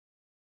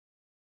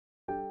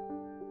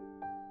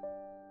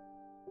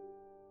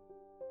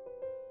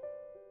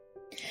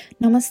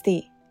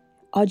नमस्ते,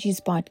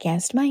 अजिज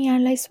पडकास्टमा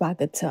यहाँलाई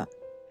स्वागत छ।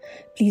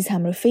 प्लिज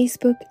हाम्रो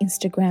Facebook,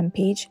 Instagram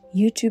page,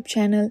 YouTube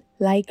channel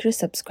like र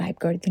सब्सक्राइब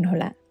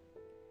गरिदिनुहोला।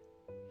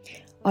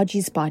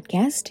 Aziz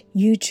podcast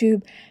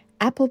YouTube,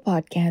 Apple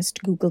podcast,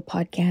 Google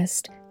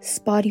podcast,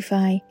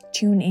 Spotify,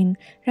 tune in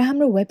र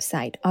हाम्रो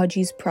वेबसाइट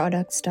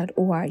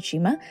ajizproducts.org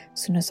मा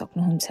सुन्न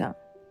सक्नुहुन्छ।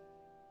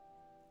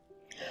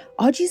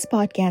 अजिज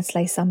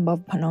पडकास्टलाई सम्भव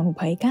बनाउनु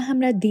भएका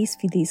हाम्रा देश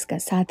विदेशका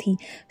साथी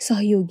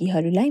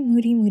सहयोगीहरूलाई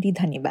मुरी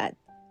धन्यवाद।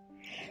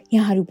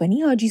 यहाँहरू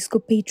पनि अजिजको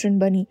पेट्रन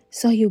बनी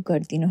सहयोग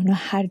गरिदिनु हुन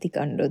हार्दिक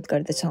अनुरोध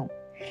गर्दछौँ।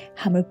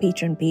 हाम्रो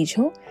पेट्रन पेज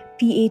हो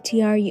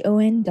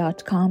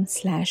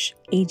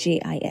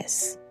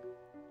patreon.com/ajis।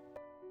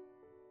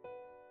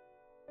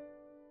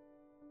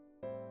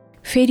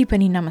 फेरि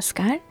पनि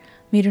नमस्कार,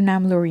 मेरो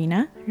नाम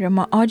लोरिना र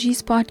म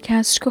अजिज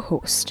पडकास्टको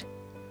होस्ट।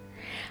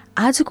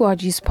 आजको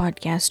अजिज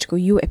पडकास्टको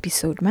यो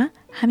एपिसोडमा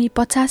हामी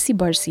 85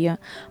 वर्षीय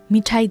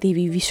मिठाई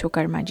देवी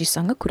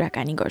विश्वकर्माजीसँग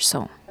कुराकानी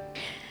गर्छौँ।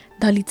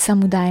 दलित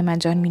समुदायमा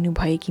जन्मिनु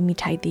भएकी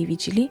मिठाई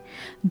देवीजीले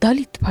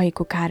दलित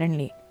भएको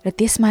कारणले र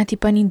त्यसमाथि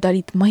पनि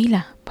दलित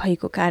महिला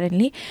भएको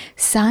कारणले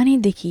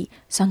सानैदेखि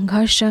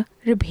सङ्घर्ष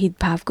र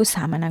भेदभावको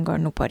सामना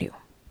गर्नु पर्यो।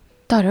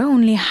 तर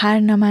उनले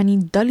हार नमानी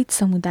दलित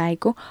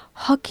समुदायको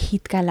हक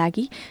हितका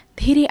लागि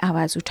धेरै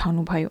आवाज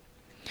उठाउनु भयो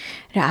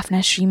र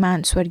आफ्ना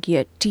श्रीमान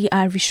स्वर्गीय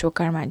टी.आर.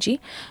 विश्वकर्माजी,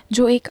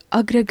 जो एक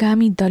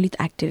अग्रगामी दलित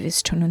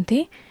एक्टिभिस्ट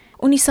हुनुहुन्थे,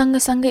 उनी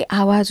सँगसँगै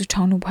आवाज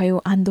उठाउनुभयो,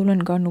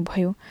 आन्दोलन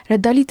गर्नुभयो र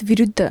दलित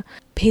विरुद्ध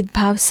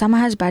भेदभाव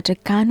समाजबाट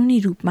कानुनी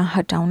रूपमा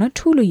हटाउन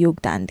ठूलो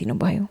योगदान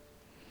दिनुभयो।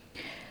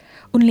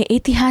 उनले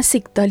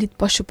ऐतिहासिक दलित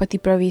पशुपति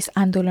प्रवेश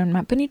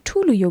आन्दोलनमा पनि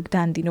ठूलो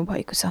योगदान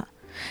दिनुभएको छ।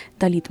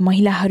 दलित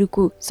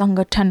महिलाहरूको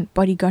सङ्गठन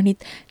परिगणित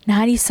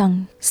नारी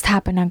सङ्घ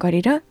स्थापना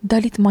गरेर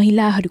दलित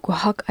महिलाहरूको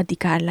हक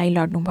अधिकारलाई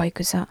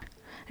लड्नुभएको छ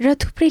र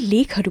थुप्रै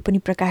लेखहरू पनि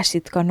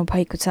प्रकाशित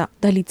गर्नुभएको छ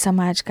दलित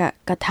समाजका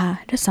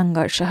कथा र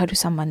सङ्घर्षहरू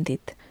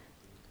सम्बन्धित।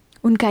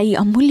 उनका यी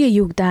अमूल्य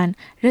योगदान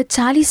र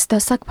 40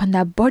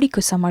 दशकभन्दा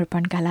बढीको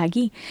समर्पणका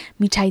लागि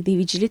मिठाई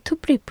देवीजीले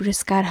थुप्रै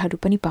पुरस्कारहरू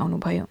पनि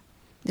पाउनुभयो,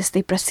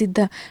 जस्तै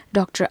प्रसिद्ध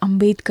डाक्टर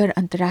अम्बेडकर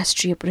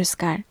अन्तर्राष्ट्रिय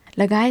पुरस्कार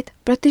लगायत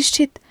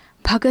प्रतिष्ठित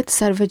भगत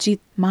सर्वजित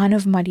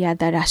मानव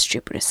मर्यादा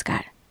राष्ट्रिय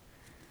पुरस्कार।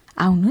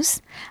 आउनुहोस्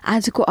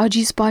आजको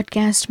अजिज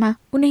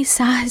पडकास्टमा उनै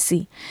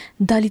साहसी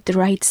दलित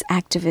राइट्स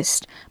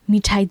एक्टिभिस्ट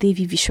मिठाई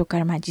देवी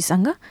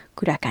विश्वकर्माजीसँग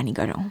कुराकानी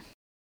गरौँ।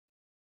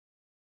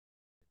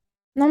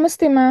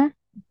 नमस्ते मा।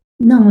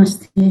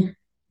 नमस्ते।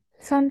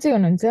 सन्चै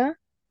हुनुहुन्छ?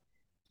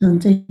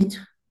 सन्चै छु।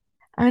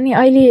 अनि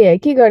अहिले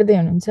के गर्दै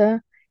हुनुहुन्छ?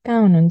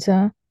 कहाँ हुनुहुन्छ?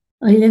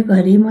 अहिले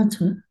घरैमा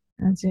छु।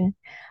 हजुर।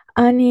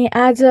 अनि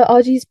आज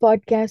अजिज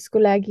पडकास्टको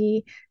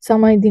लागि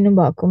समय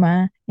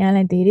दिनुभएकोमा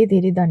यहाँलाई धेरै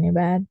धेरै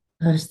धन्यवाद।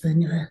 हस्,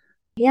 धन्यवाद।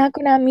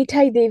 यहाँको नाम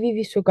मिठाई देवी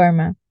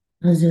विश्वकर्मा।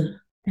 हजुर।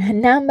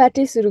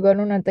 नामबाटै सुरु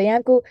गर्नु न त।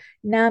 यहाँको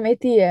नाम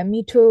यति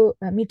मिठो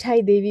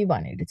मिठाई देवी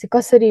भनेर चाहिँ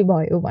कसरी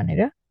भयो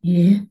भनेर?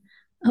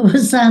 अब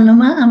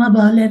सानोमा आमा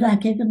बाउले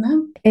राखेको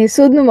नाम।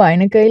 सोध्नु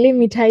भएन कहिले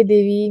मिठाई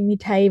देवी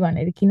मिठाई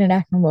भनेर किन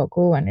राख्नु भएको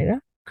भनेर?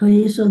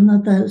 खोइ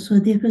सोध्न त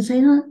सोधेको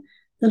छैन,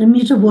 तर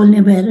मिठो बोल्ने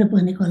भएर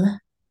भनेको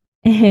होला।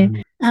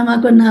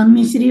 आमाको नाम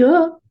मिश्री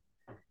हो,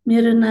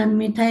 मेरो नाम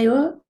मिठाई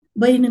हो,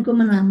 बहिनीको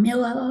नाम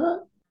मेवा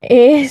हो।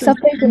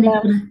 सबैको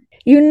नाम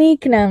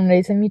युनिक नाम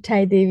रहेछ,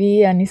 मिठाई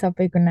देवी अनि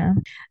सबैको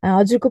नाम।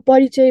 हजुरको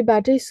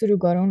परिचयबाटै सुरु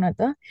गरौँ न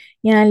त।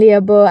 यहाँले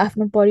अब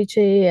आफ्नो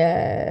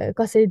परिचय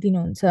कसरी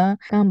दिनुहुन्छ?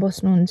 कहाँ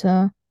बस्नुहुन्छ?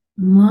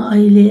 म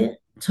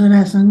अहिले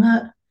छोरासँग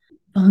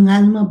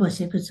बङ्गालमा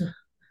बसेको छु,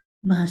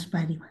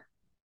 बाँसबारीमा।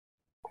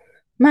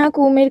 माको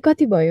उमेर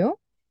कति भयो?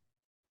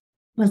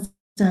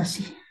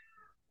 85।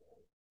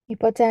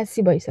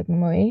 85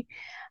 भइसक्नुभयो है।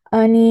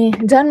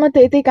 अनि जन्म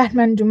त यतै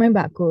काठमाडौँमै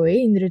भएको हो है,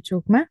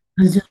 इन्द्रचोकमा?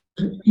 हजुर,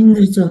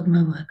 इन्द्रचोकमा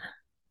भएको।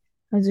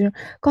 हजुर,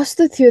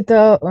 कस्तो थियो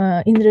त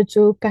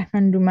इन्द्रचोक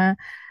काठमाडौँमा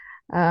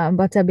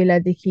बच्चा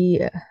बेलादेखि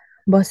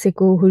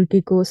बसेको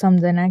हुर्केको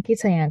सम्झना के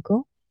छ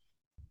यहाँको?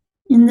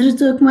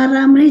 इन्द्रचोकमा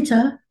राम्रै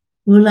छ,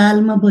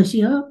 हुलहालमा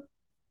बसियो।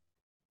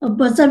 अब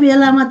बच्चा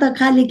बेलामा त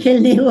खालि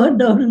खेल्ने हो,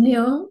 दौड्ने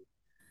हो।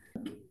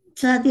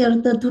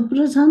 साथीहरू त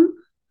थुप्रो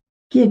छन्।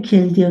 के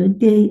खेल्थ्यो?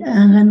 त्यही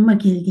आँगनमा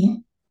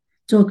खेल्थेँ,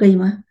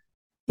 चोकैमा।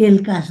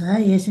 तेलकासा,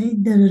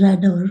 यसै दौरा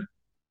दौड।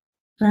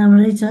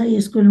 राम्रै छ।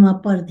 स्कुलमा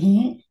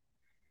पढ्थेँ,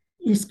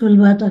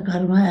 स्कुलबाट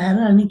घरमा आएर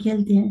अनि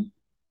खेल्थेँ।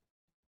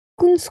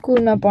 कुन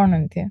स्कुलमा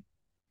पढ्नुहुन्थ्यो?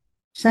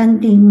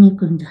 शान्ति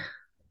निकुञ्ज।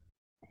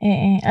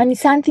 अनि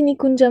शान्ति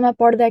निकुञ्जमा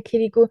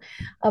पढ्दाखेरिको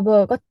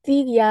अब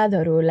कति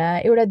यादहरू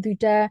होला? एउटा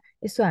दुईटा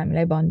यसो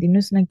हामीलाई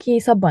भनिदिनुहोस् न, के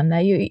सबभन्दा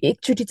यो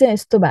एकचोटि चाहिँ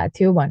यस्तो भएको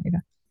थियो भनेर।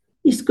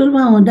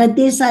 स्कुलमा हुँदा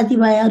त्यही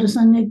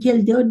साथीभाइहरूसँग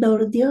खेल्थ्यो,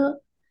 दौड्थ्यो।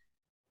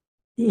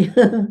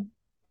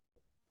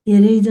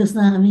 धेरै जस्तो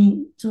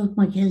हामी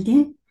चोकमा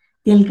खेल्थेँ,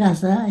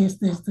 तेलकासा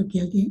यस्तो यस्तो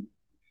खेल्थेँ,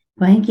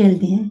 भई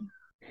खेल्थेँ।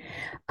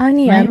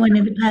 अनि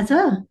भनेको थाहा छ?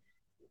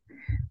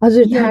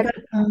 हजुर,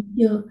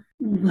 त्यो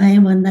भए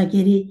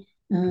भन्दाखेरि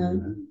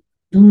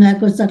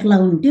ढुङ्गाको चक्ला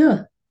हुन्थ्यो,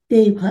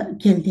 त्यही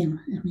खेल्थ्यौँ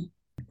हामी।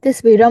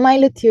 त्यस भए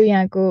रमाइलो थियो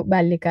यहाँको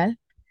बाल्यकाल?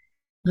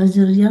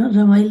 हजुर, यहाँ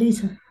रमाइलै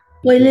छ।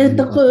 पहिले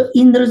त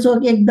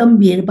इन्द्रचोक एकदम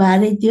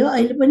भिडभाडै थियो,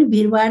 अहिले पनि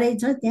भिडभाडै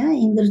छ त्यहाँ।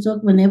 इन्द्रचोक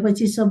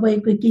भनेपछि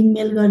सबैको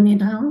किनमेल गर्ने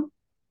ठाउँ,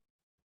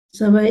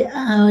 सबै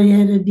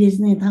आएर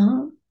बेच्ने ठाउँ।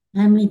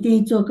 हामी त्यही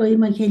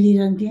चोकैमा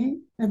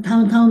खेलिरहन्थ्यौँ।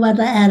 ठाउँ ठाउँबाट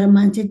आएर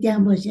मान्छे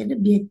त्यहाँ बसेर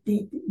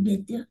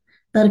बेच्थ्यो,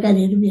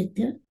 तरकारीहरू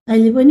बेच्थ्यो।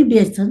 अहिले पनि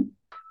बेच्छन्।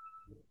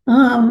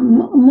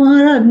 म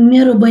र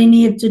मेरो बहिनी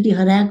एकचोटि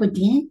हराएको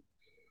थिएँ।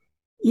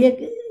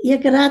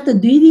 एक रात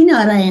 2 दिन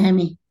हराएँ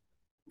हामी।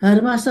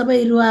 घरमा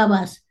सबै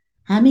रुवाबास।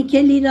 हामी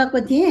खेलिरहेको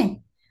थिएँ,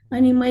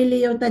 अनि मैले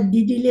एउटा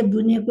दिदीले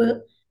बुनेको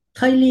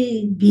थैली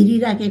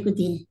भिरिराखेको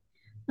थिएँ।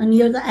 अनि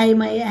एउटा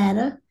आइमाई आएर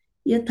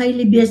यो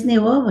थैली बेच्ने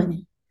हो भने,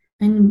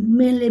 अनि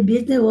मैले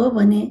बेच्ने हो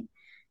भने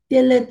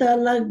त्यसले त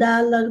लग्दा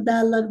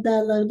लग्दा लग्दा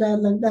लग्दा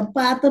लग्दा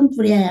पातन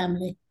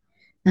पुर्यायो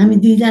हामी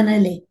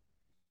दुईजनाले।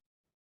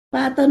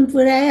 पातन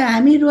पुर्यायो।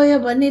 हामी रोयो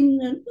भने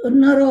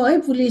नरो है,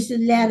 पुलिस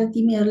ल्याएर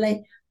तिमीहरूलाई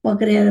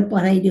पक्रेर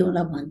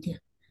पठाइदेऊला भन्थ्यो।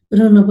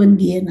 रुनु पनि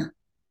दिएन।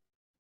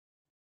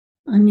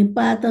 अनि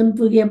पातन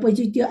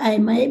पुगेपछि त्यो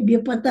आइमाई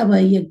बेपत्ता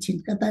भयो एकछिन,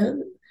 कता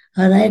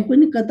हरायो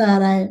कुनि कता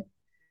हरायो।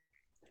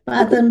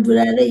 पातन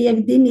पुऱ्याएर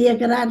एक दिन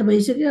एक रात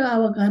भइसक्यो।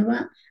 अब घरमा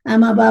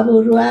आमा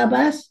बाबु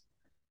रुवाबास।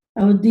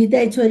 अब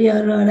दुईटै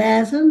छोरीहरू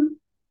हराएछन्,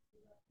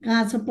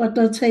 कहाँ छ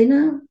पत्तो छैन।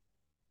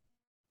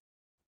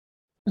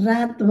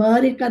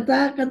 रातभरि कता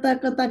कता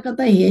कता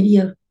कता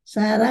हेरियो,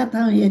 सारा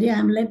ठाउँ हेऱ्यो,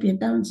 हामीलाई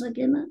भेटाउन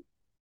सकेन।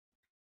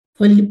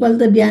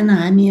 भोलिपल्ट बिहान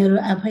हामीहरू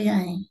आफै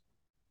आएँ।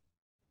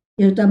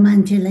 एउटा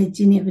मान्छेलाई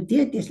चिनेको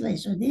थियो, त्यसलाई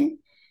सोधेँ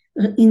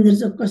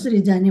इन्द्रचोक कसरी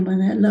जाने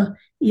भनेर। ल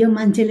यो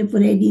मान्छेले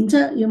पुर्याइदिन्छ,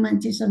 यो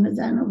मान्छेसँग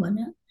जानु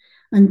भन्यो।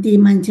 अनि ती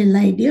मान्छे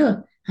लगाइदियो,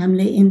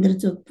 हामीले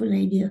इन्द्रचोक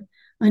पुर्याइदियो।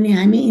 अनि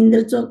हामी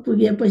इन्द्रचोक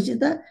पुगेपछि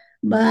त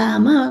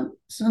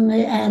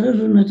बाआमासँगै आएर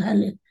रुन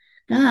थाल्यो।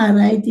 कहाँ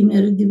हरायो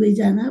तिमीहरू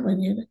दुवैजना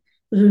भनेर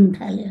रुन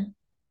थाल्यो।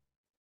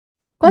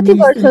 कति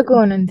वर्षको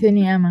हुनुहुन्थ्यो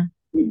नि आमा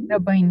र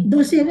बहिनी?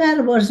 10-11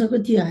 वर्षको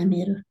थियो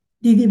हामीहरू,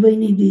 दिदी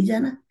बहिनी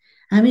दुईजना।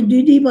 हामी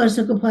 2-2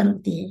 वर्षको फरक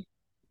थिए।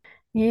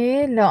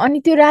 ए ल, अनि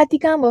त्यो राति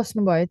कहाँ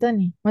बस्नुभयो त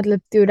नि? मतलब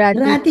त्यो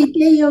राति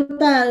त्यही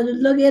एउटा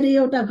लगेर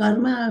एउटा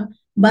घरमा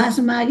बास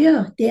माग्यो,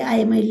 त्यही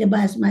आइमाईले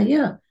बास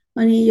माग्यो।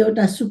 अनि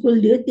एउटा सुकुल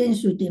दियो, त्यहीँ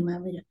सुतेँ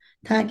मेरो।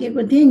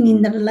 थाकेको थिएँ,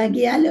 निन्द्रा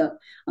लागिहाल्यो।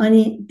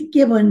 अनि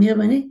के भन्थ्यो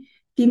भने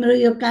तिम्रो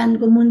यो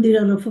कानको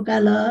मुन्द्रीहरू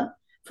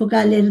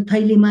फुकालेर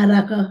थैलीमा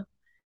राख,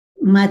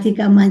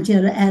 माथिका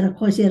मान्छेहरू आएर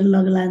खोसेर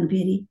लग्लान्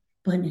फेरि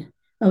भन्यो।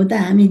 अब त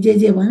हामी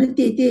जे भन्यो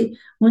त्यही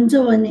हुन्छ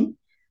भने।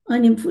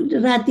 अनि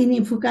राति नै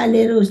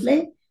फुकालेर उसले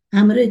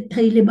हाम्रो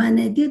थैली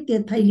बाँधेको थियो, त्यो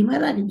थैलीमा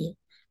राखिदियो।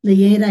 ल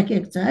यहीँ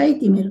राखेको छ है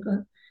तिमीहरूको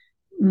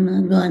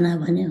गहना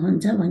भने।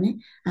 हुन्छ भने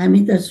हामी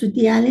त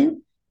सुतिहाल्यौँ,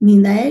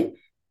 निन्द आयो।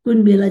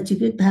 कुन बेला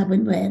चिक्यो थाहा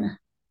पनि भएन।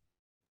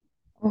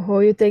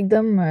 ओहो, यो त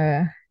एकदम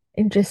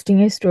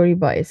इन्ट्रेस्टिङै स्टोरी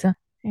भएछ।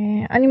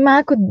 अनि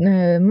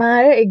मा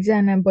र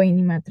एकजना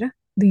बहिनी मात्र,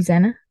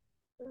 दुईजना?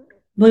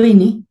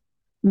 बहिनी,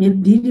 मेरो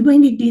दिदी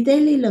बहिनी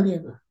दुइटैले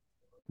लगेको।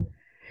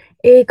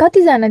 ए,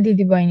 कतिजना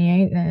दिदी बहिनी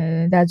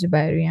है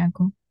दाजुभाइहरू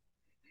यहाँको?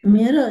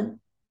 मेरो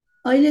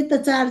अहिले त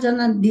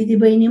 4जना दिदी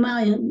बहिनीमा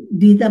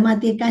 2टा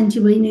मात्रै कान्छी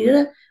बहिनी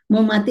र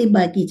म मात्रै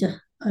बाँकी छ।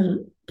 अरू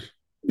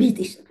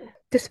बितिसक्यो।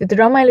 त्यसपछि त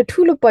रमाइलो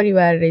ठुलो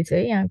परिवार रहेछ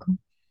है यहाँको।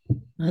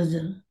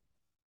 हजुर,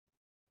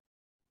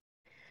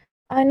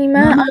 अनि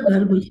मामा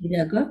घर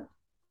बसिरहेको।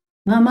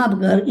 मामा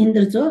घर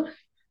इन्द्रचोक,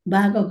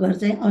 बाको घर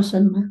चाहिँ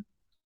असनमा।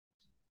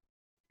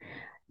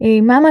 ए,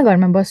 मामा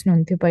घरमा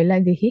बस्नुहुन्थ्यो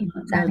पहिलादेखि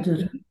हजुर,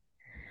 सानैदेखि?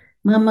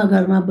 मामा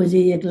घरमा बजे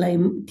एक्लै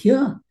थियो।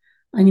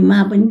 अनि मा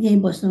पनि त्यहीँ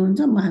बस्नुहुन्छ,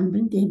 हामी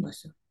पनि त्यहीँ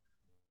बस्छौँ।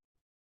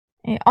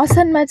 ए,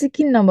 असनमा चाहिँ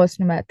किन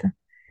नबस्नु भएको त?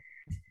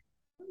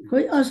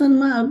 खोइ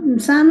असनमा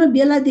सानो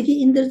बेलादेखि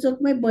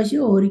इन्द्रचोकमै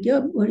बस्यो, हुर्क्यो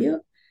बढ्यो।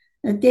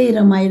 त्यही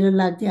रमाइलो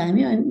लाग्थ्यो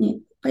हामी। अनि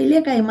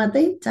कहिलेकाहीँ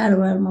मात्रै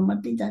चाडबाडमा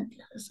मात्रै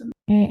जान्थ्यो असन।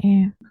 ए ए,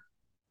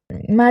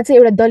 मा चाहिँ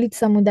एउटा दलित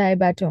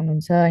समुदायबाट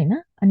हुनुहुन्छ होइन,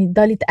 अनि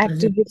दलित हजुर,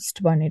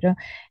 एक्टिभिस्ट भनेर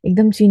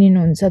एकदम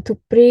चिनिनुहुन्छ।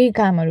 थुप्रै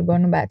कामहरू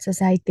गर्नुभएको छ,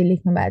 साहित्य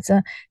लेख्नु भएको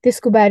छ।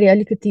 त्यसको बारे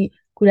अलिकति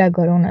कुरा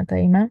गरौँ न त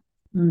है मा।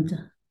 हुन्छ।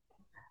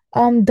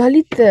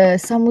 दलित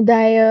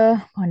समुदाय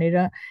भनेर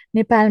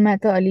नेपालमा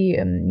त अलि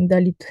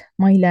दलित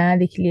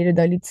महिलादेखि लिएर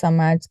दलित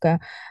समाजका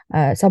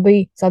सबै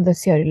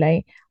सदस्यहरूलाई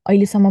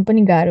अहिलेसम्म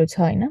पनि गाह्रो छ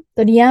होइन।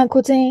 तर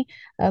यहाँको चाहिँ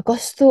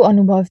कस्तो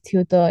अनुभव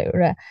थियो त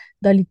एउटा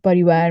दलित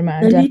परिवारमा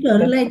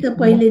दलितहरूलाई त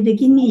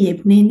पहिलेदेखि नि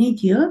हेप्ने नै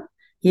थियो,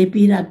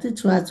 हेपिरहेको छ,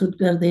 छुवाछुत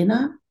गर्दैन।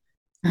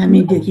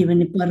 हामी देख्यो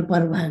भने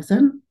पर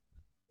भाग्छन्,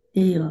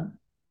 त्यही हो।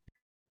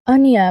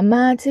 अनि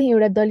मा चाहिँ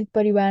एउटा दलित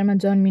परिवारमा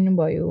जन्मिनु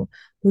भयो,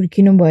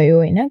 हुर्किनु भयो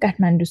होइन,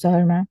 काठमाडौँ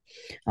सहरमा।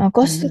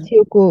 कस्तो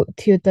हजुर।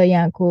 थियो त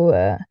यहाँको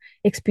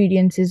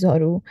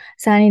एक्सपिरियन्सेसहरू?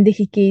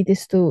 सानैदेखि केही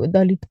त्यस्तो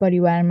दलित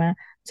परिवारमा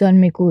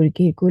जन्मेको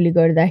हुर्किएकोले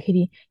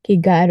गर्दाखेरि केही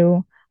गाह्रो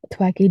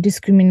अथवा केही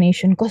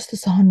डिस्क्रिमिनेसन कस्तो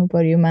सहनु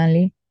पर्यो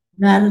माले?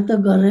 गाह्रो त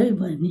गरै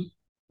भयो नि।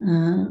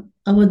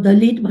 अब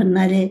दलित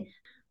भन्नाले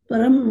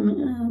परम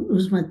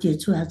उसमा थियो,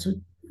 छुवाछुत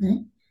है,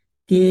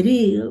 धेरै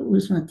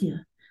उसमा थियो।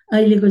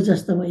 अहिलेको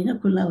जस्तो होइन,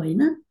 खुला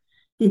होइन।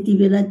 त्यति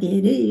बेला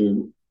धेरै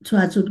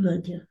छुवाछुत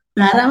गर्थ्यो।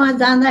 धारामा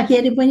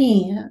जाँदाखेरि पनि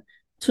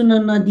छुन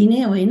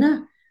नदिने होइन,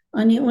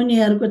 अनि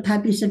उनीहरूको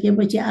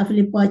थापिसकेपछि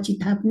आफूले पछि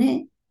थाप्ने,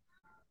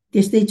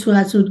 त्यस्तै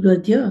छुवाछुत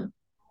गर्थ्यो।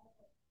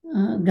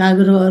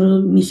 गाग्रोहरू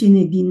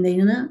मिसिने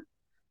दिँदैन,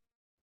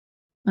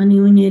 अनि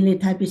उनीहरूले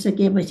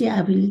थापिसकेपछि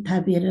आफूले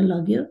थापेर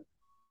लग्यो।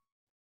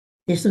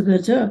 त्यसो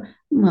गर्छ।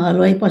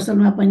 हलवाई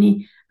पसलमा पनि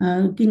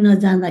किन्न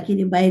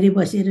जाँदाखेरि बाहिर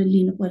बसेर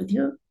लिनु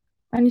पर्थ्यो।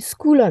 अनि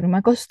स्कुलहरूमा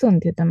कस्तो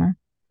हुन्थ्यो त मा?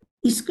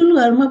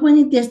 स्कुलहरूमा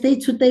पनि त्यस्तै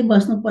छुट्टै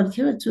बस्नु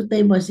पर्थ्यो,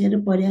 छुट्टै बसेर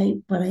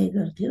पढाइ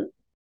गर्थ्यो।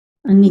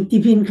 अनि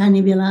टिफिन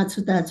खाने बेला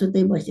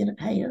छुट्टै बसेर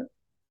खायो।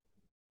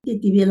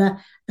 त्यति बेला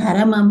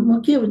धारामा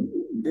मुख्य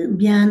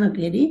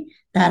बिहानखेरि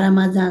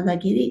धारामा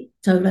जाँदाखेरि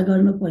झगडा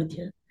गर्नु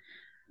पर्थ्यो।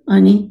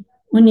 अनि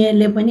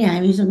उनीहरूले पनि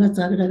हामीसँग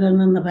झगडा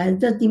गर्न नपाए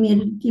त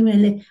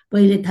तिमीहरूले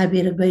पहिले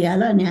थापेर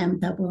गइहाल, अनि हामी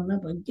थापौँला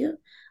भन्थ्यो।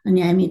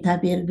 अनि हामी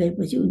थापेर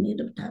गएपछि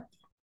उनीहरू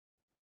थाप्थ्यो।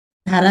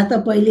 धारा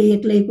त पहिले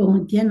एक्लैको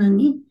हुन्थेन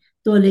नि,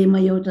 तोलेमा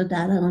एउटा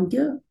धारा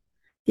हुन्थ्यो,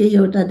 त्यो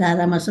एउटा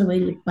धारामा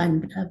सबैले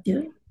पानी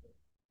थाप्थ्यो।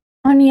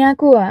 अनि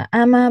यहाँको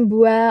आमा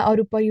बुवा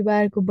अरू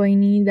परिवारको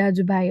बहिनी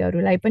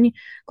दाजुभाइहरूलाई पनि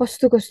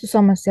कस्तो कस्तो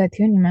समस्या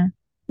थियो नि मा?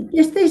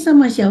 त्यस्तै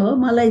समस्या हो,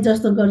 मलाई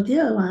जस्तो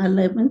गर्थ्यो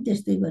उहाँहरूलाई पनि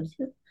त्यस्तै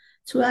गर्थ्यो।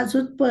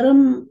 छुवाछुत परम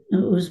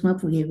उसमा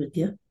पुगेको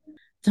थियो,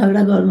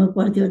 झगडा गर्नु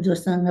पर्थ्यो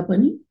जोसँग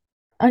पनि।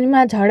 अनि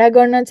मा झगडा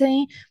गर्न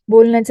चाहिँ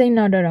बोल्न चाहिँ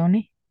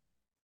नडराउने?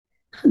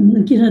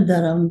 किन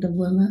डराउनु त,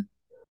 बोल्न।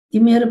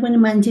 तिमीहरू पनि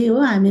मान्छे हो,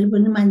 हामीहरू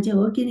पनि मान्छे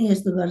हो, किन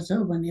यस्तो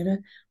गर्छौ भनेर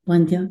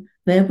भन्थ्यौँ।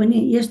 भए पनि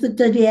यस्तो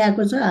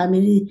चलिआएको छ,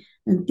 हामीले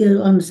त्यो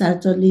अनुसार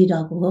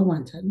चलिरहेको हो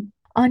भन्छन्।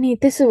 अनि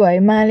त्यसो भए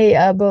माले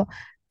अब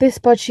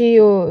त्यसपछि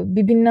यो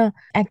विभिन्न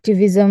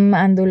एक्टिभिजम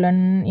आन्दोलन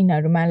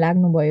यिनीहरूमा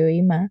लाग्नुभयो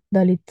यिमा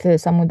दलित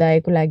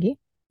समुदायको लागि।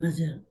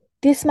 हजुर।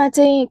 त्यसमा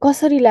चाहिँ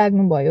कसरी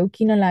लाग्नुभयो,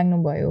 किन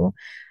लाग्नुभयो?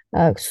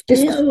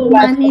 त्यसको अब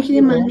सुरुवात कसरी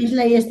भयो?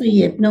 मानिसलाई यस्तो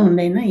हेप्नु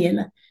हुँदैन,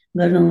 यसलाई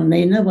गर्नु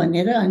हुँदैन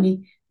भनेर अनि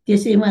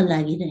त्यसैमा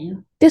लागिरह्यो।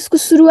 त्यसको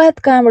सुरुवात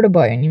कहाँबाट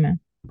भयो नि मा?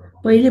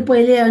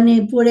 पहिले अनि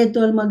पोडे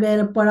तोलमा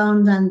गएर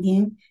पढाउन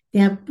जान्थेँ,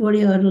 त्यहाँ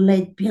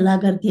पोडेहरूलाई भेला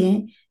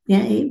गर्थेँ।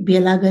 त्यहाँ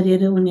भेला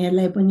गरेर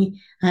उनीहरूलाई पनि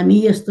हामी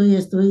यस्तो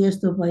यस्तो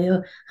यस्तो भयो,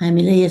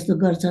 हामीले यस्तो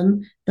गर्छन्,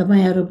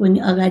 तपाईँहरू पनि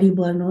अगाडि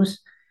बढ्नुहोस्,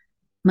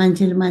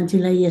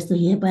 मान्छेलाई यस्तो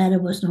हेपाएर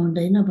बस्नु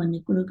हुँदैन भन्ने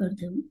कुरो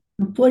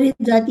गर्थ्यौँ। पोडे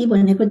जाति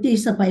भनेको त्यही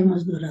सफाइ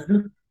मजदुरहरू,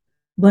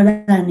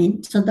 बढार्ने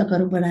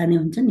सतकहरू बढार्ने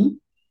हुन्छ नि।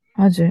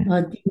 हजुर।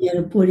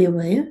 तिनीहरू पोडे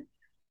भयो।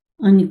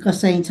 अनि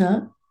कसाई छ,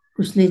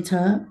 उसले छ,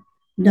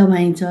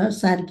 दमाई छ,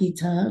 सार्की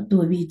छ,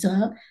 धोबी छ,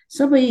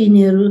 सबै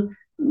यिनीहरू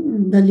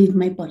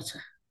दलितमै पर्छ।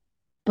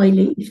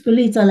 पहिले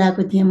स्कुलै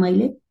चलाएको थिएँ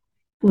मैले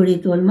पोडे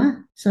तोलमा,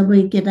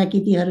 सबै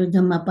केटाकेटीहरू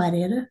जम्मा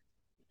पारेर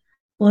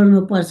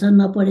पढ्नुपर्छ,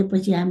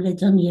 नपढेपछि हामीलाई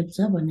झन्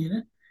हेप्छ भनेर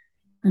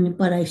अनि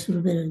पढाइ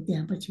सुरु गरेर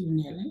त्यहाँ पछि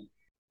उनीहरूलाई।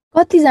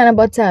 कतिजना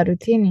बच्चाहरू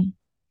थिए नि?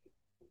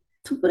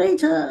 थुप्रै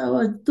छ,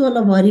 अब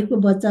तोलभरिको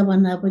बच्चा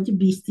भन्नापछि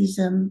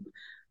 20-30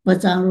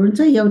 बच्चाहरू हुन्छ।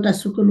 एउटा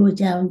सुकुल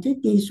ओछ्या हुन्छ,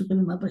 त्यही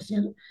सुकुलमा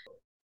बसेर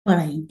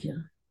पढाइन्थ्यो।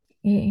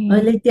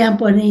 अहिले त्यहाँ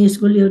पढ्ने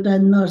स्कुल एउटा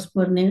नर्स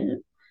पढ्ने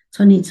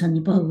छनी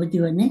भगवती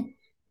भन्ने,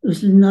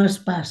 उसले नर्स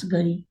पास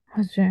गरी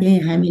त्यही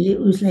हामीले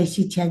उसलाई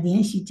शिक्षा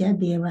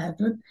दिए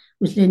बापत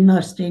उसले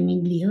नर्स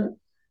ट्रेनिङ लियो।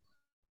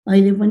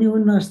 अहिले पनि ऊ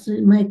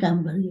नर्समै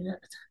काम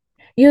गरिरहेको छ।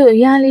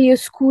 यहाँले यो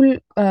स्कुल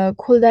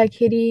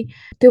खोल्दाखेरि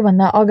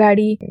त्योभन्दा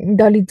अगाडि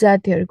दलित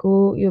जातिहरूको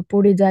यो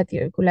पोडे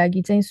जातिहरूको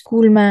लागि चाहिँ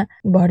स्कुलमा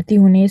भर्ती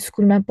हुने,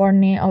 स्कुलमा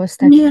पढ्ने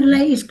अवस्था?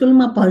 उनीहरूलाई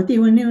स्कुलमा भर्ती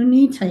हुने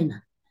उनी छैन,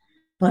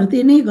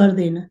 भर्ती नै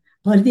गर्दैन।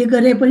 भर्ती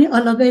गरे पनि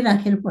अलगै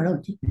राखेर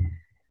पढाउँथे।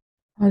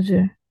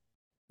 हजुर।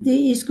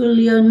 त्यो स्कुल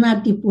यो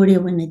नाति पोडे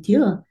भन्ने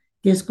थियो,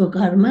 त्यसको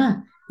घरमा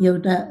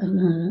एउटा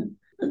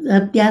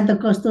त्यहाँ त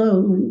कस्तो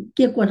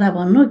के कोठा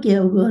भन्नु के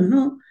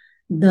गर्नु,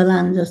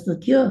 दलान जस्तो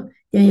थियो,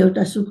 त्यहाँ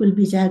एउटा सुकुल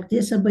बिछाएको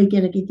थियो। सबै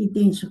केटाकेटी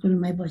त्यही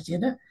सुकुलमै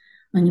बसेर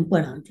अनि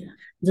पढाउँथ्यो।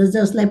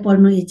 जसलाई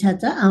पढ्नु इच्छा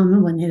छ आउनु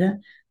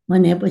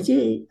भनेपछि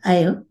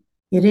आयो,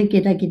 धेरै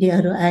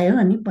केटाकेटीहरू आयो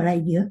अनि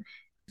पढाइदियो।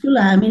 स्कुल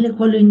हामीले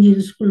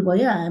खोलिन्जेल स्कुल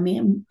भयो, हामी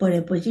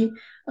पढेपछि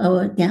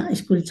अब त्यहाँ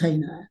स्कुल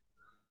छैन।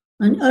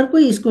 अनि अर्को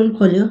स्कुल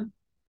खोल्यो।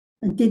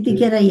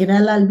 त्यतिखेर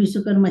हिरालाल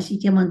विश्वकर्मा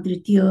शिक्षा मन्त्री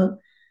थियो,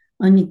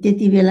 अनि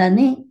त्यति बेला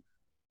नै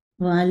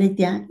उहाँले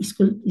त्यहाँ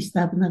स्कुल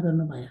स्थापना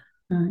गर्नुभयो।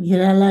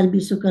 हिरालाल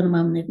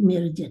विश्वकर्मा भनेको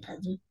मेरो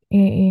जेठाजु।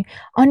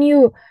 अनि यो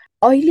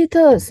अहिले त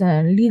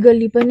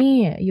लिगली पनि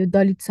यो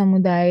दलित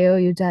समुदाय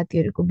यो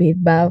जातिहरूको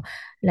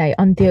भेदभावलाई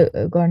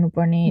अन्त्य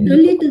गर्नुपर्ने।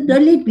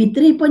 दलित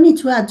भित्रै पनि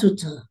छुवाछुत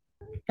छ।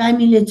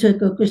 कामीले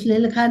छोएको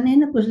कसले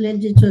खाँदैन, कसले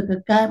छोएको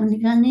कामले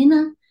खाँदैन,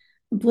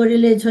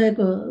 पोडेले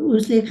छोएको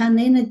उसले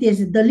खाँदैन। त्यस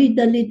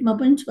दलितमा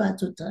पनि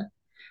छुवाछुत छ।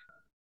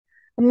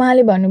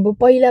 उहाँले भन्नुभयो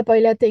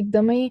पहिला त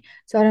एकदमै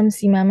चरम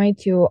सीमामै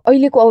थियो,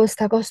 अहिलेको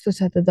अवस्था कस्तो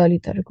छ त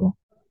दलितहरूको?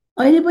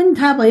 अहिले पनि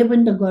थाहा भयो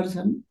पनि त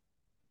गर्छन्,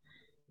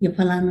 यो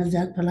फलाना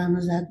जात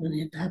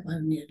भनेर थाहा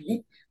पाउनेहरूले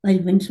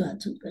अहिले पनि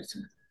छुवाछुत गर्छ।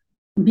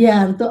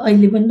 बिहाहरू त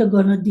अहिले पनि त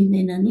गर्न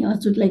दिँदैन नि,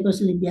 अछुतलाई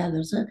कसले बिहा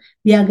गर्छ?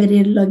 बिहा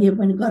गरेर लगे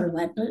पनि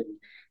घरबाट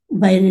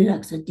बाहिरै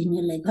राख्छ,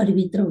 तिनीहरूलाई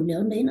घरभित्र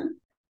ल्याउँदैन।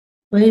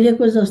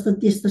 पहिलेको जस्तो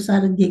त्यस्तो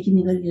साह्रो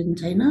देखिने गरिएको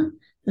छैन,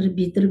 तर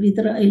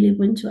भित्रभित्र अहिले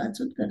पनि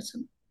छुवाछुत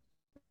गर्छन्।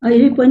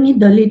 अहिले पनि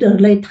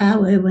दलितहरूलाई थाहा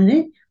भयो भने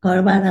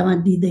घर भाडामा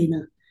दिँदैन,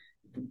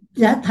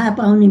 जहाँ थाहा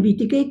पाउने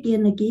बित्तिकै के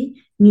न के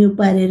न्यु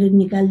पारेर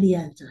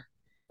निकालिदिइहाल्छ।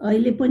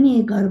 अहिले पनि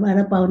घर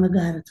भाडा पाउन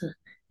गाह्रो छ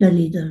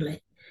दलितहरूलाई।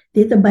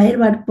 त्यही त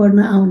बाहिरबाट पढ्न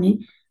आउने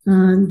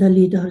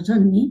दलितहरू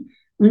छन् नि,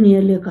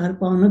 उनीहरूले घर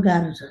पाउन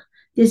गाह्रो छ।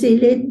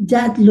 त्यसैले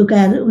जात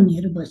लुकाएर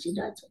उनीहरू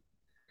बसिरहेछ।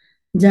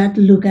 जात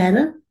लुकाएर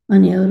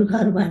उनीहरू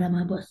घर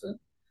भाडामा बस्छ।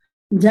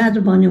 जात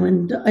भन्यो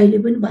भने त अहिले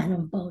पनि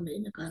भाडामा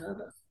पाउँदैन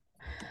घरहरू।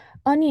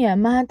 अनि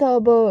महा त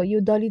अब यो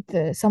दलित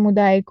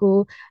समुदायको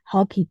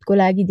हक हितको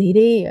लागि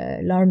धेरै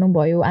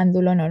लड्नुभयो,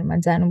 आन्दोलनहरूमा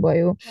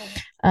जानुभयो।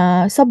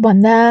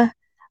 सबभन्दा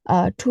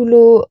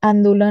ठुलो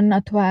आन्दोलन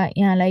अथवा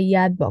यहाँलाई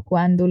याद भएको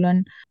आन्दोलन,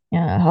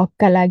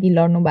 हकका लागि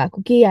लड्नु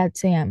भएको के याद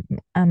छ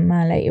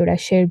मलाई एउटा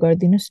सेयर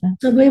गरिदिनुहोस् न।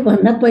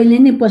 सबैभन्दा पहिले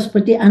नै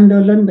पशुपति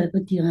आन्दोलन भएको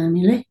थियो।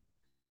 हामीलाई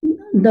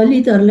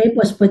दलितहरूलाई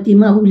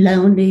पशुपतिमा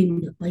उलाउँदै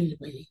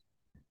पहिले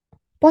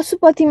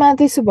पशुपतिमा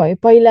त्यसो भए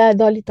पहिला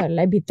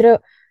दलितहरूलाई भित्र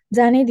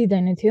जानै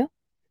दिँदैन थियो।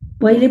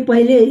 पहिले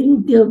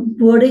त्यो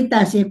बोर्डै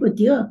तासेको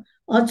थियो,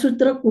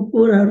 अछुत र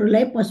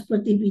कुकुरहरूलाई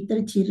पशुपतिभित्र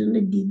छिर्न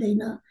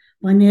दिँदैन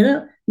भनेर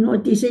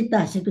नोटिसै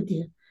तासेको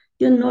थियो।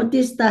 त्यो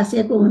नोटिस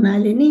तासेको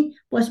हुनाले नै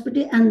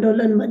पशुपति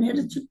आन्दोलन भनेर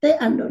छुट्टै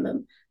आन्दोलन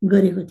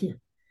गरेको थियो।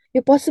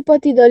 यो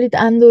पशुपति दलित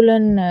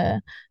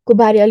आन्दोलनको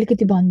बारे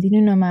अलिकति भनिदिनु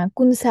न मा,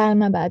 कुन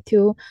सालमा भएको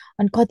थियो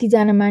अनि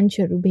कतिजना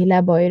मान्छेहरू भेला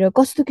भएर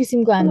कस्तो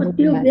किसिमको आन्दोलन?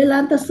 त्यो बेला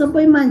त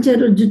सबै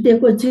मान्छेहरू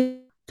जुटेको थियो,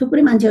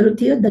 थुप्रै मान्छेहरू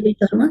थियो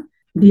दलितहरूमा।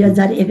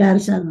 2011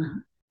 सालमा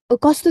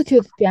कस्तो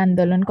थियो त्यो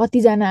आन्दोलन?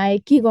 कतिजना आए,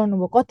 के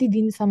गर्नुभयो, कति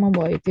दिनसम्म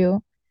भयो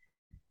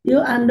त्यो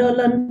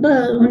आन्दोलन? त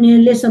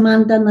उनीहरूले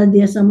समानता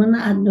नदिएसम्म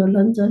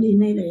आन्दोलन चलि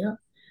नै रह्यो।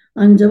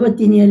 अनि जब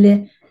तिनीहरूले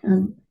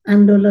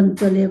आन्दोलन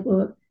चलेको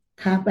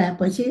थाहा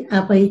पाएपछि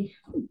आफै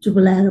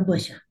चुप्लाएर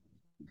बस्यो।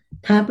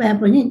 थाहा पाए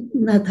पनि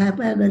नथाहा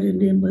पाए गरेर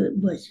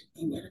बस्यो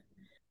तिनीहरू।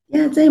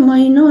 त्यहाँ चाहिँ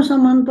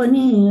महिनौसम्म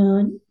पनि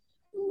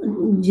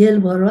जेल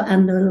भरो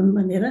आन्दोलन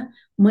भनेर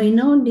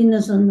महिनौ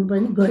दिनसम्म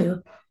पनि गयो।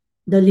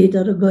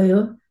 दलितहरू गयो,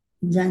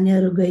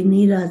 जानेहरू गइ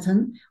नै रहेछन्।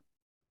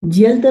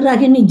 जेल त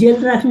राख्यो नि, जेल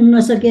राख्नु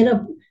नसकेर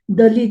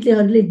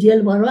दलितहरूले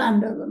जेल भरो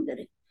आन्दोलन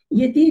गरे।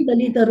 यति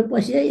दलितहरू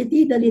पस्यो, यति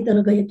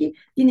दलितहरू गयो कि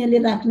तिनीहरूले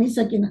राख्नै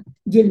सकेन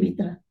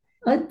जेलभित्र।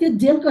 त्यो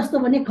जेल कस्तो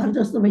भने घर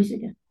जस्तो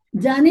भइसक्यो।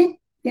 जाने,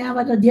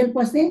 त्यहाँबाट जेल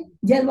पस्ने,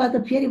 जेलबाट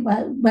फेरि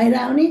बाहिर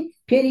आउने,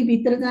 फेरि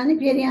भित्र जाने,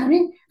 फेरि आउने।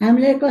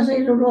 हामीले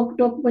कसैले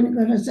रोकटोक पनि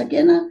गर्न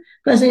सकेन,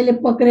 कसैले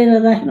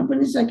पक्रेर राख्न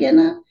पनि सकेन।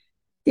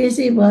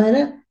 त्यसै भएर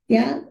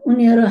त्यहाँ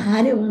उनीहरू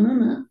हार्यो भनौँ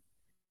न।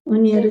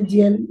 उनीहरू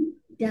जेल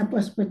त्यहाँ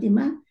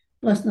पशुपतिमा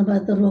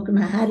बस्नबाट रोक्न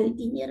हार्यो।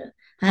 तिनीहरू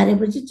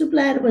हारेपछि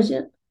चुप्लाएर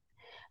बस्यो।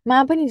 मा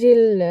पनि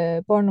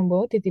जेल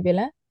पर्नुभयो त्यति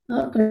बेला?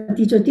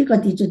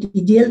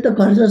 कतिचोटि जेल त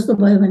घर जस्तो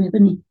भयो भने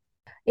पनि।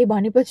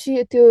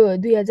 भनेपछि त्यो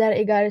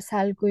 2011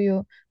 सालको यो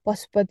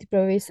पशुपति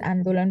प्रवेश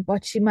आन्दोलन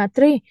पछि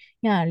मात्रै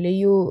यहाँहरूले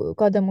यो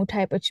कदम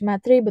उठाएपछि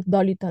मात्रै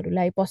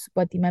दलितहरूलाई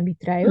पशुपतिमा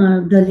भित्रायो?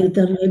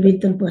 दलितहरूलाई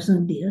भित्र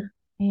पस्न दियो,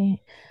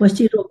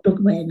 पछि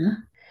रोकटोक भएन।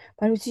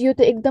 भनेपछि यो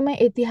त एकदमै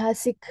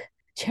ऐतिहासिक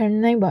क्षण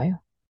नै भयो।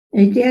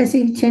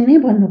 ऐतिहासिक क्षण नै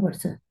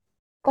भन्नुपर्छ।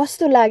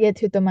 कस्तो लागेको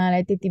थियो त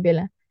मलाई त्यति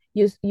बेला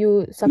यो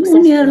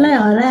उनीहरूलाई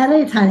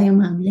हराएरै छाड्यौँ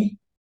हामीले।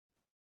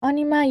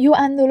 अनि यो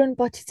आन्दोलन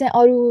पछि चाहिँ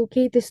अरू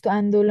केही त्यस्तो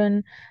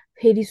आन्दोलन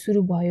फेरि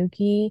सुरु भयो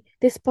कि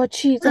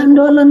त्यसपछि?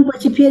 आन्दोलन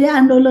पछि फेरि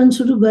आन्दोलन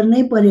सुरु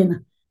गर्नै परेन।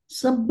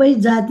 सबै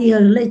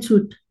जातिहरूलाई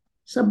छुट,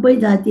 सबै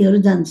जातिहरू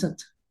जान सक्छ।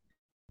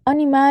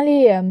 अनि माले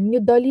यो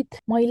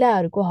दलित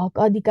महिलाहरूको हक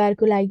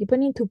अधिकारको लागि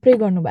पनि थुप्रै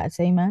गर्नु भएको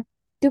छ मा,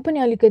 त्यो पनि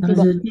अलिकति?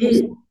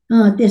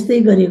 त्यस्तै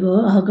गरेको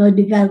हो। हक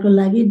अधिकारको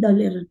लागि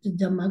दलितहरू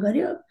जम्मा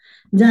गर्यो,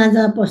 जहाँ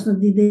जहाँ पस्न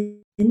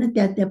दिँदैन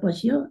त्यहाँ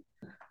पस्यो।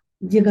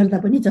 जे गर्दा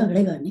पनि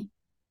झगडै गर्ने।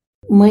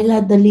 महिला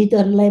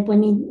दलितहरूलाई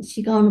पनि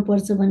सिकाउनु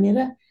पर्छ भनेर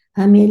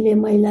हामीले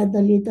महिला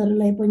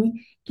दलितहरूलाई पनि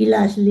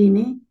क्लास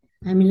लिने।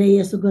 हामीलाई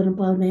यसो गर्नु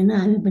पाउँदैन,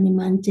 हामी पनि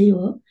मान्छे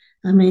हो,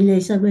 हामीले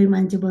सबै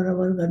मान्छे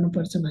बराबर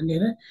गर्नुपर्छ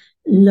भनेर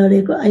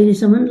लडेको,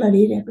 अहिलेसम्म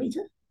लडिरहेकै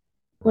छ।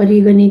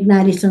 परिगणित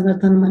नारी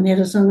सङ्गठन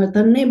भनेर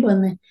सङ्गठन नै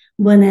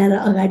बनाएर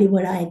अगाडि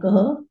बढाएको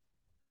हो।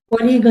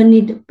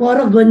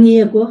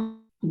 परगनिएको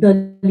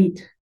दलित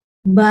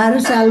 12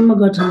 सालमा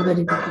गठन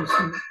गरेको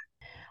थियो।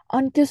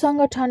 अनि त्यो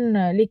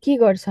सङ्गठनले के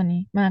गर्छ नि?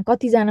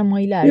 कतिजना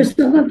महिलाहरू? त्यो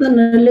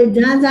सङ्गठनहरूले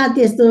जहाँ जहाँ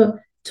त्यस्तो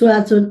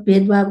छुवाछुत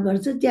भेदभाव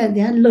गर्छ त्यहाँ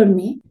त्यहाँ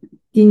लड्ने,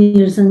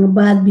 तिनीहरूसँग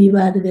वाद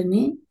विवाद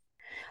गर्ने।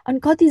 अनि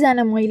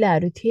कतिजना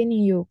महिलाहरू थिए नि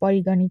यो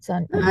परिगणित?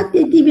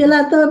 त्यति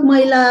बेला त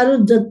महिलाहरू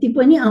जति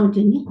पनि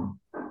आउँथ्यो नि,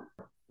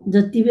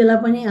 जति बेला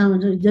पनि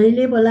आउँछ,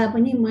 जहिले बेला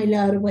पनि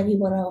महिलाहरू पनि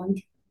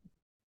बढाउँथ्यो।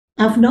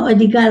 आफ्नो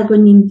अधिकारको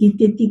निम्ति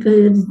त्यतिकै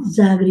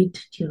जागृत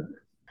थियो।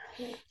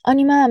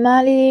 अनि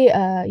माले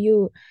यो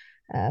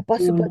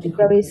पशुपति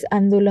प्रवेश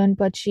आन्दोलन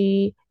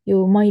पछि यो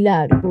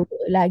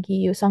महिलाहरूको लागि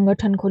यो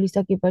सङ्गठन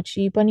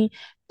खोलिसकेपछि पनि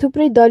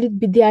थुप्रै दलित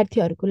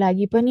विद्यार्थीहरूको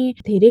लागि पनि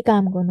धेरै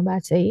काम गर्नु भएको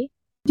छ है।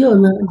 त्यो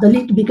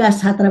दलित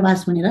विकास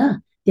छात्रावास भनेर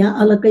त्यहाँ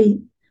अलग्गै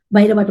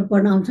बाहिरबाट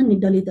पढ्न आउँछन् नि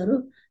दलितहरू,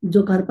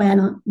 जो घर पाएन,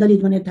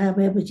 दलित भनेर थाहा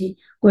पाएपछि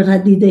कोठा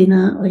दिँदैन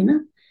होइन,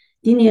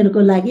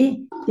 तिनीहरूको लागि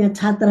त्यहाँ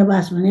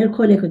छात्रावास भनेर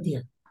खोलेको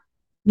थियो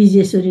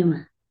विजेश्वरीमा।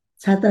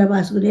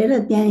 छात्रावास गरेर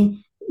त्यहीँ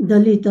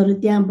दलितहरू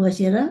त्यहाँ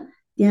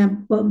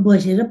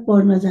बसेर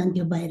पढ्न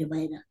जान्थ्यो बाहिर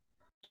बाहिर,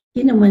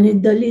 किनभने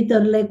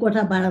दलितहरूलाई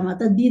कोठा भाडामा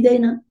त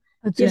दिँदैन,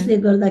 त्यसले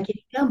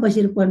गर्दाखेरि कहाँ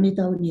बसेर पढ्ने त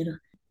उनीहरू।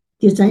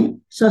 त्यो चाहिँ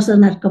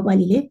सहस्त्रनाथ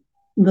कपालीले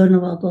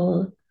गर्नुभएको हो,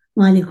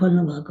 उहाँले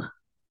खोल्नु भएको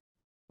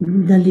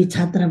दलित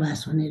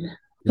छात्रावास भनेर।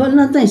 खोल्न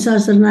चाहिँ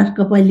सहस्त्रनाथ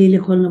कपालीले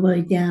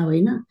खोल्नुभयो त्यहाँ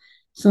होइन,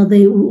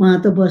 सधैँ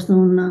उहाँ त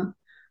बस्नुहुन्न,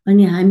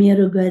 अनि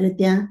हामीहरू गएर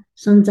त्यहाँ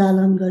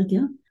सञ्चालन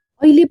गर्थ्यौँ।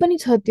 अहिले पनि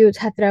छ त्यो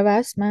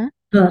छात्रावासमा?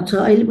 छ,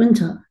 अहिले पनि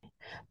छ।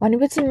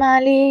 भनेपछि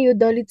माले यो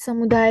दलित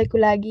समुदायको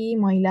लागि,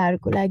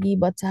 महिलाहरूको लागि,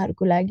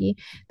 बच्चाहरूको लागि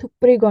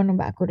थुप्रै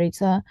गर्नुभएको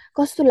रहेछ।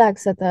 कस्तो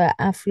लाग्छ त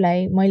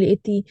आफूलाई, मैले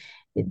यति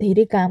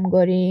धेरै काम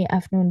गरेँ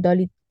आफ्नो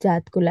दलित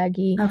जातको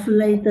लागि?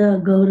 आफूलाई त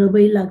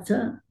गौरवै लाग्छ।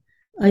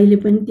 अहिले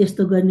पनि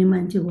त्यस्तो गर्ने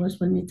मान्छे होस्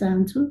भन्ने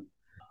चाहन्छु।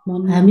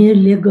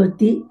 हामीहरूले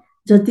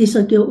जति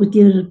सक्यो उति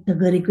त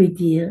गरेकै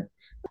थिए।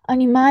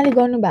 अनि माले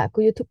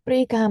गर्नुभएको यो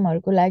थुप्रै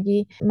कामहरूको लागि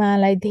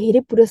मालाई धेरै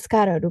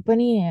पुरस्कारहरू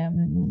पनि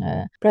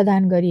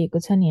प्रदान गरिएको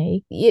छ नि है।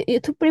 यो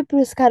थुप्रै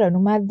पुरस्कारहरू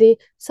मध्ये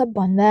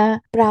सबभन्दा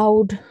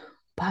प्राउड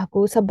भएको,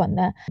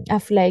 सबभन्दा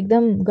आफूलाई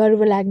एकदम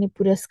गर्व लाग्ने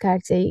पुरस्कार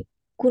चाहिँ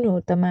कुन हो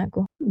त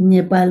माको?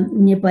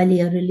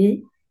 नेपालीहरूले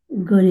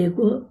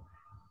गरेको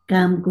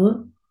कामको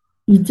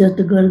इज्जत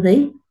गर्दै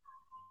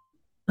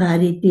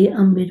भारतीय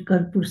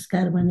अम्बेडकर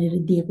पुरस्कार भनेर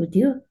दिएको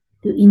थियो,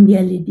 त्यो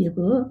इन्डियाले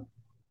दिएको हो।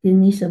 त्यो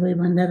नै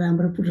सबैभन्दा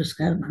राम्रो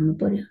पुरस्कार भन्नु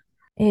पर्यो।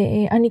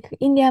 अनि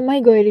इन्डियामै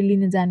गएर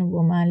लिन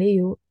जानुभयो उहाँले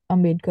यो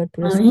अम्बेडकर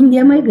पुरस्कार?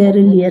 इन्डियामै गएर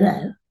लिएर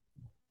आयो।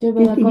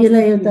 त्यति बेला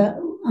एउटा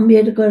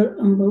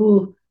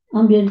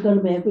अम्बेडकर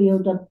भएको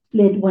एउटा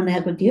प्लेट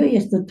बनाएको थियो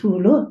यस्तो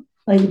ठुलो,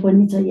 अहिले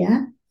पनि छ यहाँ।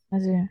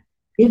 हजुर,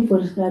 त्यही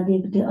पुरस्कार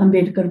दिएको थियो,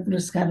 अम्बेडकर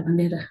पुरस्कार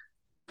भनेर।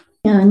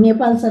 यहाँ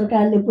नेपाल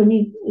सरकारले पनि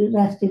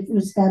राष्ट्रिय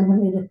पुरस्कार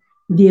भनेर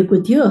दिएको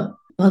थियो,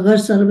 भगर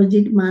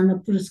सर्वजित मानव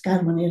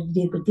पुरस्कार भनेर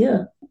दिएको थियो।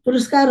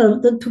 पुरस्कारहरू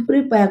त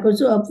थुप्रै पाएको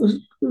छु, अब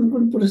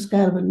कुन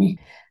पुरस्कार भन्ने।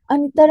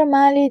 अनि तर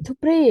माले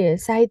थुप्रै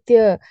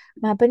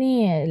साहित्यमा पनि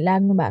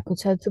लाग्नु भएको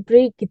छ,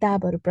 थुप्रै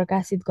किताबहरू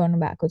प्रकाशित गर्नु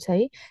भएको छ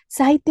है।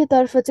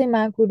 साहित्यतर्फ चाहिँ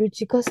माको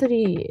रुचि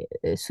कसरी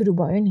सुरु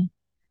भयो नि?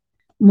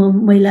 म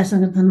महिला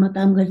सङ्गठनमा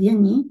काम गर्थेँ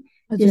नि,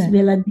 त्यस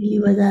बेला दिल्ली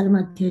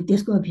बजारमा थियो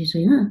त्यसको अफिस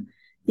होइन।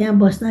 त्यहाँ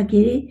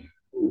बस्दाखेरि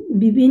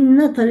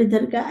विभिन्न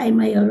थरीका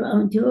आइमाईहरू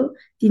आउँथ्यो,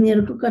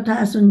 तिनीहरूको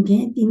कथा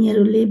सुन्थेँ,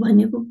 तिनीहरूले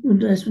भनेको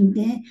कुरा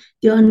सुन्थेँ।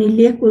 त्यो अनि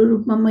लेखको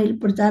रूपमा मैले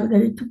प्रचार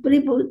गरेँ,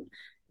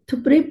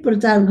 थुप्रै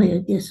प्रचार भयो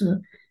त्यसो।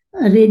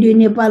 रेडियो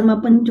नेपालमा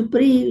पनि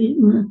थुप्रै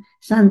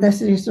शान्ता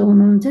श्रेष्ठ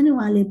हुनुहुन्छ नि,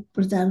 उहाँले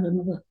प्रचार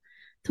गर्नुभयो।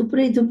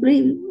 थुप्रै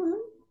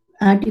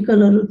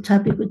आर्टिकलहरू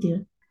छापेको थियो।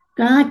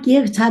 कहाँ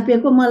के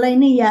छापेको मलाई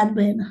नै याद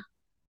भएन।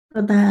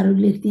 कथाहरू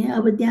लेख्थेँ,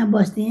 अब त्यहाँ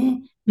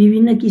बस्थेँ,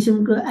 विभिन्न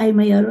किसिमको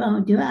आइमाईहरू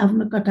आउँथ्यो,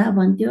 आफ्नो कथा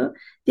भन्थ्यो,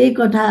 त्यही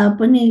कथा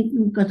पनि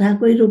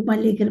कथाकै रूपमा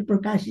लेखेर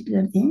प्रकाशित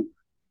गर्थेँ।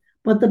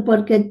 पत्र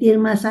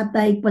प्रकृतिमा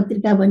साप्ताहिक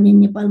पत्रिका भन्ने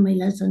नेपाल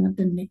महिला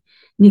सङ्गठनले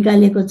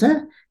निकालेको छ,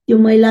 त्यो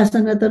महिला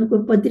सङ्गठनको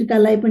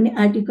पत्रिकालाई पनि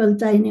आर्टिकल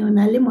चाहिने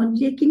हुनाले म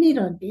लेखि नै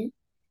रहन्थेँ।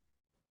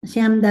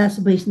 श्यामदास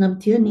वैष्णव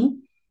थियो नि,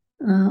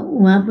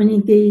 उहाँ पनि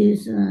त्यही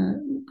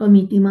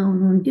कमिटीमा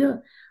हुनुहुन्थ्यो,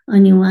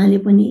 अनि उहाँले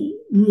पनि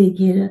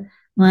लेखेर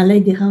उहाँलाई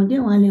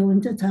देखाउँथ्यो, उहाँले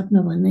हुन्छ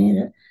छाप्न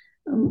भनेर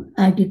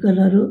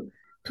आर्टिकलहरू,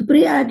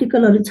 थुप्रै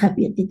आर्टिकलहरू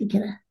छापिए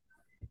त्यतिखेर।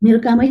 मेरो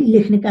कामै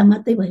लेख्ने काम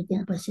मात्रै भयो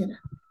त्यहाँ बसेर।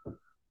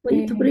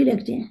 पहिले थुप्रै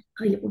लेख्थेँ,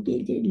 अहिले पो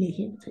केही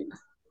लेखेको छैन,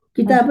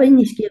 किताबै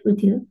निस्किएको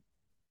थियो।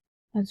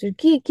 हजुर,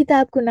 के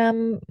किताबको नाम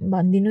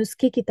भनिदिनुहोस्,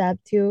 के किताब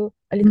थियो?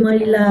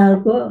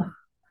 महिलाहरूको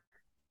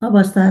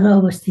अवस्था र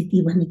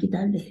अवस्थिति भन्ने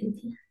किताब लेखेको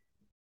थिएँ।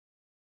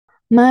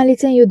 माले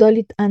चाहिँ यो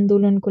दलित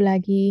आन्दोलनको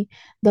लागि,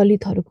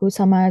 दलितहरूको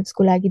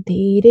समाजको लागि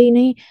धेरै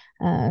नै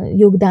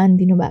योगदान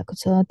दिनुभएको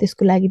छ,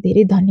 त्यसको लागि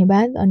धेरै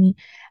धन्यवाद। अनि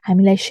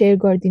हामीलाई सेयर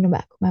गरिदिनु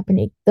भएकोमा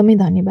पनि एकदमै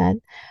धन्यवाद।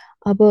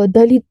 अब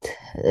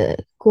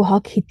दलितको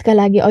हक हितका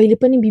लागि अहिले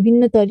पनि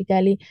विभिन्न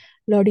तरिकाले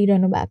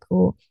लडिरहनु भएको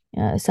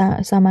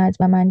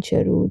समाजमा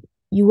मान्छेहरू,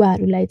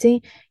 युवाहरूलाई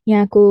चाहिँ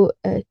यहाँको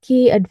के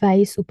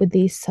एडभाइस,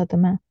 उपदेश छ त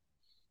मा?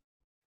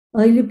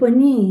 अहिले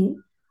पनि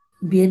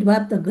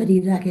भेदभाव त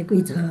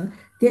गरिराखेकै छ,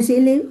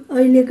 त्यसैले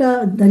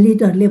अहिलेका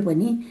दलितहरूले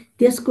पनि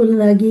त्यसको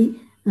लागि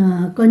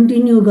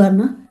कन्टिन्यू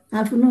गर्न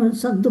आफ्नो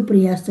सक्दो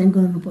प्रयास चाहिँ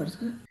गर्नुपर्छ।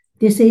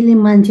 त्यसैले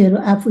मान्छेहरू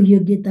आफू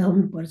योग्यता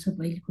हुनुपर्छ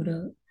पहिलो कुरो।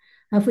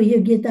 आफू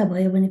योग्यता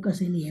भयो भने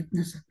कसैले हेप्न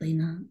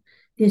सक्दैन।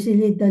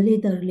 त्यसैले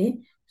दलितहरूले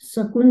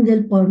सकुन्जेल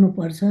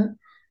पढ्नुपर्छ,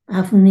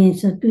 आफूले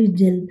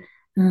सकुन्जेल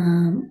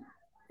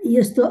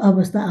यस्तो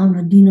अवस्था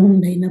आउन दिनु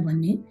हुँदैन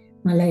भन्ने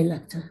मलाई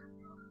लाग्छ।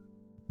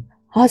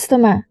 हस् त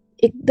मा,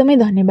 एकदमै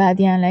धन्यवाद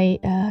यहाँलाई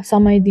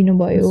समय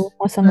दिनुभयो,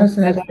 मसँग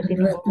कुरा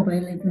गरिदिनु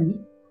भयो।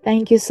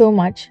 Thank you so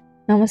much.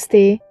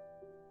 नमस्ते।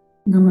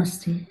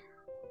 नमस्ते।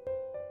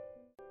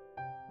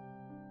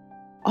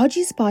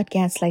 अजिज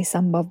पडकास्टलाई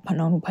सम्भव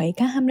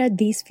बनाउनुभएका हाम्रा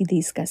देश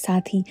विदेशका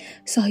साथी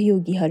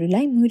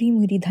सहयोगीहरूलाई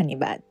मुरी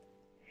धन्यवाद।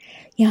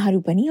 यहाँहरू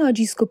पनि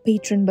अजिजको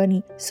पेट्रन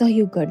बनी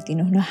सहयोग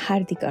गरिदिनु हुन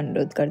हार्दिक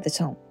अनुरोध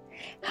गर्दछौँ।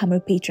 हाम्रो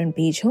पेट्रन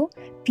पेज हो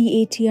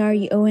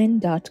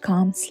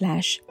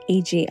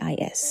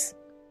patreon.com/ajis।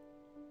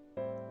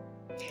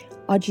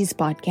 Aziz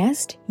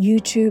podcast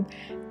YouTube,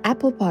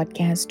 Apple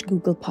podcast,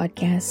 Google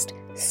podcast,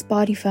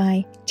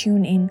 Spotify,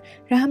 tune in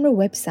र हाम्रो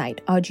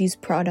वेबसाइट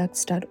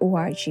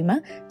ajisproducts.org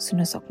मा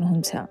सुन्न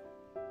सक्नुहुन्छ।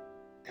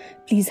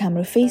 प्लिज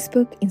हाम्रो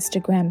Facebook,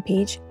 Instagram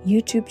page,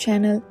 YouTube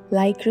channel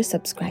like र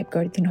सब्सक्राइब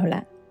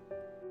गरिदिनुहोला।